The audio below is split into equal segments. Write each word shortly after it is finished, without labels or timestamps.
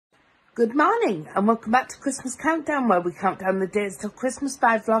Good morning and welcome back to Christmas Countdown, where we count down the days till Christmas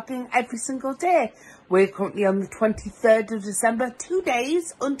by vlogging every single day. We're currently on the 23rd of December, 2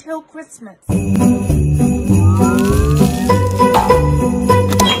 days until Christmas.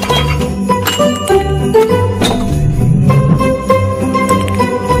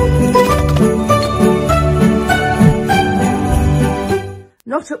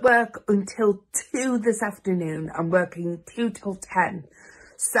 Not at work until 2 this afternoon. I'm working 2 till 10.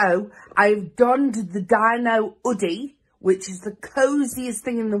 So I've donned the Dino hoodie, which is the coziest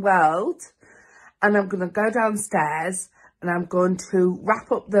thing in the world. And I'm going to go downstairs and I'm going to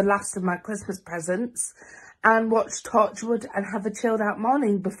wrap up the last of my Christmas presents and watch Torchwood and have a chilled out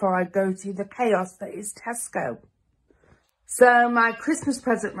morning before I go to the chaos that is Tesco. So my Christmas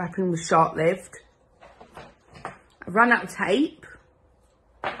present wrapping was short-lived. I ran out of tape.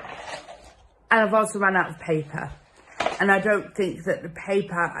 And I've also run out of paper. And I don't think that the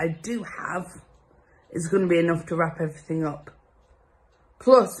paper I do have is going to be enough to wrap everything up.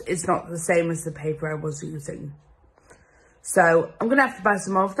 Plus, it's not the same as the paper I was using. So I'm going to have to buy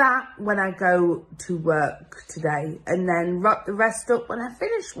some more of that when I go to work today. And then wrap the rest up when I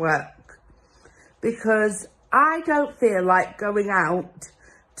finish work. Because I don't feel like going out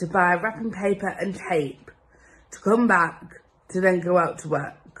to buy wrapping paper and tape to come back to then go out to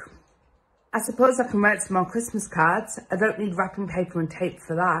work. I suppose I can write some more Christmas cards. I don't need wrapping paper and tape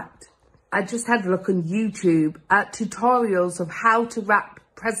for that. I just had a look on YouTube at tutorials of how to wrap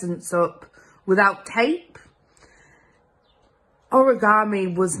presents up without tape.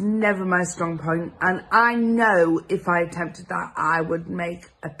 Origami was never my strong point, and I know if I attempted that, I would make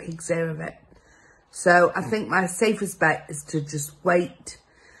a pig's ear of it. So I think my safest bet is to just wait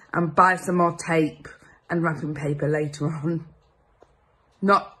and buy some more tape and wrapping paper later on.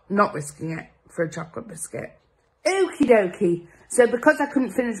 Not risking it for a chocolate biscuit. Okie dokie. So because I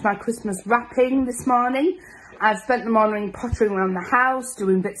couldn't finish my Christmas wrapping this morning, I've spent the morning pottering around the house,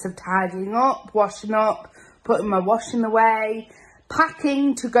 doing bits of tidying up, washing up, putting my washing away,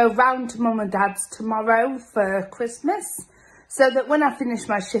 packing to go round to Mum and Dad's tomorrow for Christmas, so that when I finish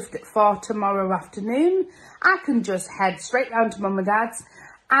my shift at 4 tomorrow afternoon, I can just head straight round to Mum and Dad's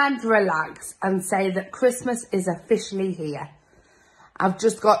and relax and say that Christmas is officially here. I've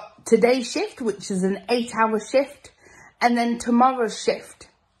just got today's shift, which is an 8-hour shift, and then tomorrow's shift,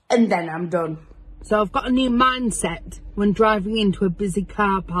 and then I'm done. So I've got a new mindset when driving into a busy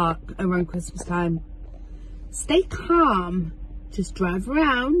car park around Christmas time. Stay calm, just drive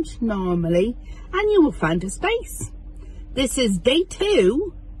around normally, and you will find a space. This is day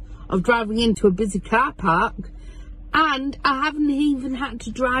 2 of driving into a busy car park, and I haven't even had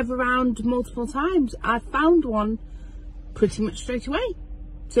to drive around multiple times. I found one pretty much straight away,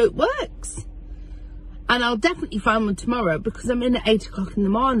 so it works. And I'll definitely find one tomorrow because I'm in at 8 o'clock in the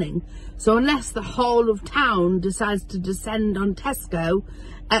morning, so unless the whole of town decides to descend on Tesco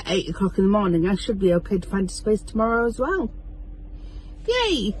at 8 o'clock in the morning, I should be okay to find a space tomorrow as well.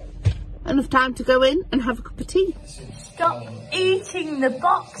 Yay! Enough time to go in and have a cup of tea. Stop eating the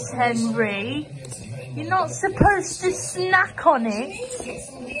box, Henry. You're not supposed to snack on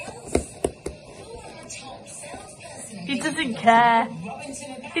it. He doesn't care.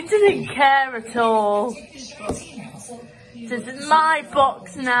 He doesn't care at all. This is my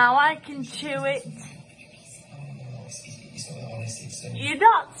box now. I can chew it. You're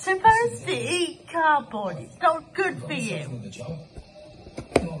not supposed to eat cardboard. It's not good for you.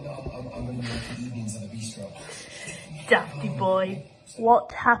 Dafty boy.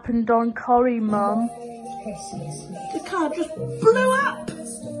 What happened on Corrie, Mum? The car just blew up.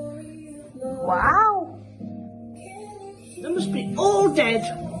 Wow. They must be all dead.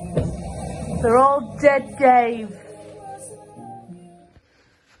 They're all dead, Dave.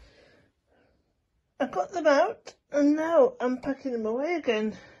 I got them out and now I'm packing them away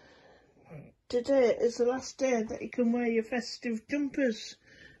again. Today is the last day that you can wear your festive jumpers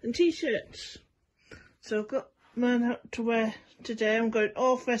and t-shirts. So I've got mine out to wear today. I'm going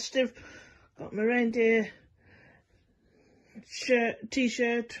all festive. Got my reindeer shirt,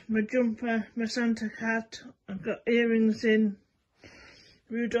 t-shirt, my jumper, my Santa hat. I've got earrings in,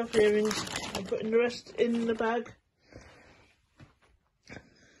 Rudolph earrings. I'm putting the rest in the bag.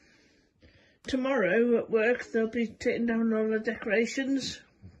 Tomorrow at work they'll be taking down all the decorations.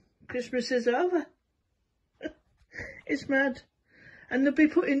 Christmas is over. It's mad. And they'll be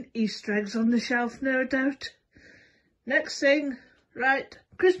putting Easter eggs on the shelf, no doubt. Next thing, right,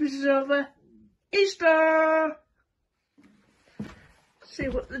 Christmas is over. Easter! See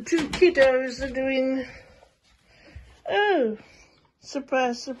what the 2 kiddos are doing. Oh,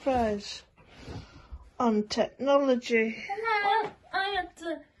 surprise, surprise. On technology.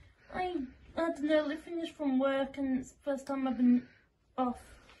 I had an early finish from work and it's the first time I've been off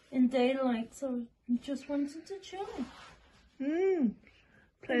in daylight, so I just wanted to chill.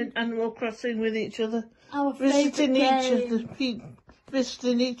 Playing Animal Crossing with each other. Our Visiting favourite game.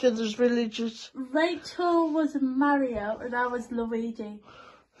 visiting each other's villages. Rachel was Mario and I was Luigi.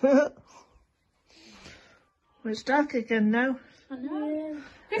 Well, it's dark again now. I know.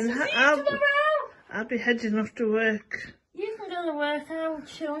 And Christmas Eve I'll- tomorrow! I'll be heading off to work. You can go to work, I'll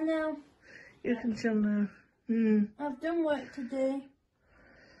chill now. You can chill now. I've done work today.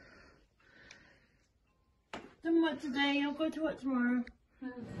 I'll go to work tomorrow.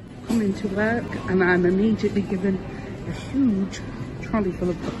 Come into work and I'm immediately given a huge trolley full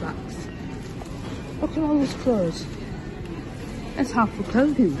of putbacks. Look at all those clothes. There's half the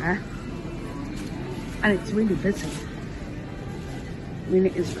clothing there. And it's really busy. I mean,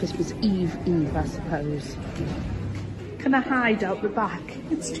 it is Christmas Eve, I suppose. Can I hide out the back?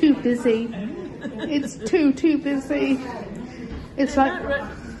 It's too busy. It's too busy. It's like...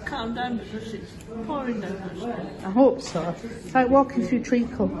 Calm down because it's pouring down the street. I hope so. It's like walking through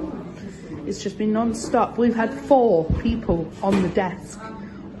treacle. It's just been non-stop. We've had 4 people on the desk.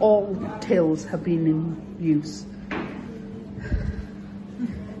 All tills have been in use.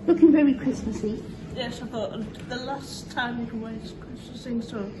 Looking very Christmassy. Yes, I thought the last time you can wear Christmas things,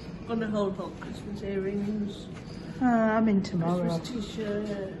 so I'm going to hold up Christmas earrings, I'm in tomorrow. Christmas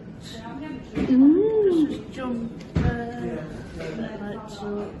t-shirts, Ooh. Christmas jumper, lights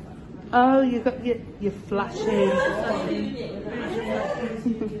up. Oh, you got your flashing.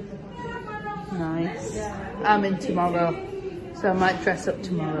 Nice. I'm in tomorrow, so I might dress up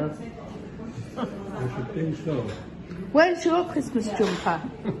tomorrow. I should think so. Where's your Christmas jumper?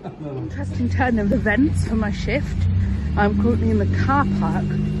 Interesting turn of events for my shift. I'm currently in the car park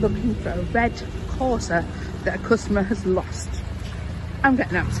looking for a red Corsa that a customer has lost. I'm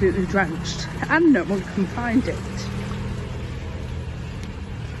getting absolutely drenched and no one can find it.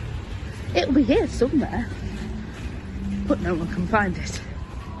 It'll be here somewhere, but no one can find it.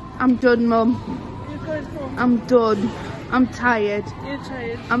 I'm done, Mum. You're going home. I'm done. I'm tired. You're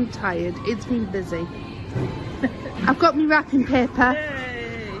tired. I'm tired. It's been busy. I've got my wrapping paper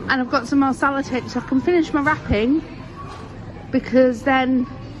Yay. and I've got some more sellotape so I can finish my wrapping, because then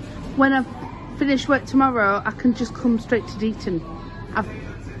when I've finished work tomorrow I can just come straight to Deaton. I've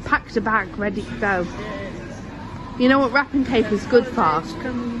packed a bag ready to go. You know what wrapping paper is good for?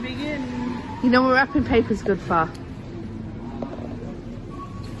 Can begin. You know what wrapping paper is good for?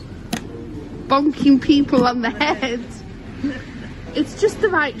 Bonking people on the head. It's just the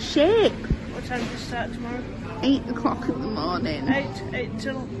right shape. What time do you start tomorrow? 8 o'clock in the morning. 8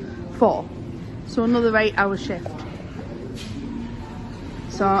 till 4. So another 8-hour shift.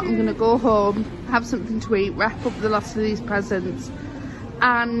 So I'm going to go home, have something to eat, wrap up the last of these presents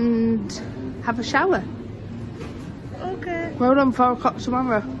and have a shower. Okay. We're on 4 o'clock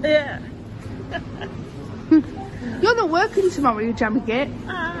tomorrow. Yeah. You're not working tomorrow, you jammy git.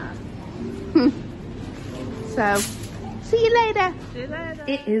 Ah. So, see you later. See you later.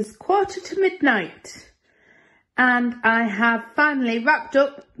 It is midnight and I have finally wrapped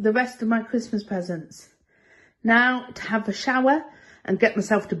up the rest of my Christmas presents. Now to have a shower and get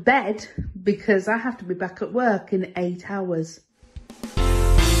myself to bed because I have to be back at work in 8 hours.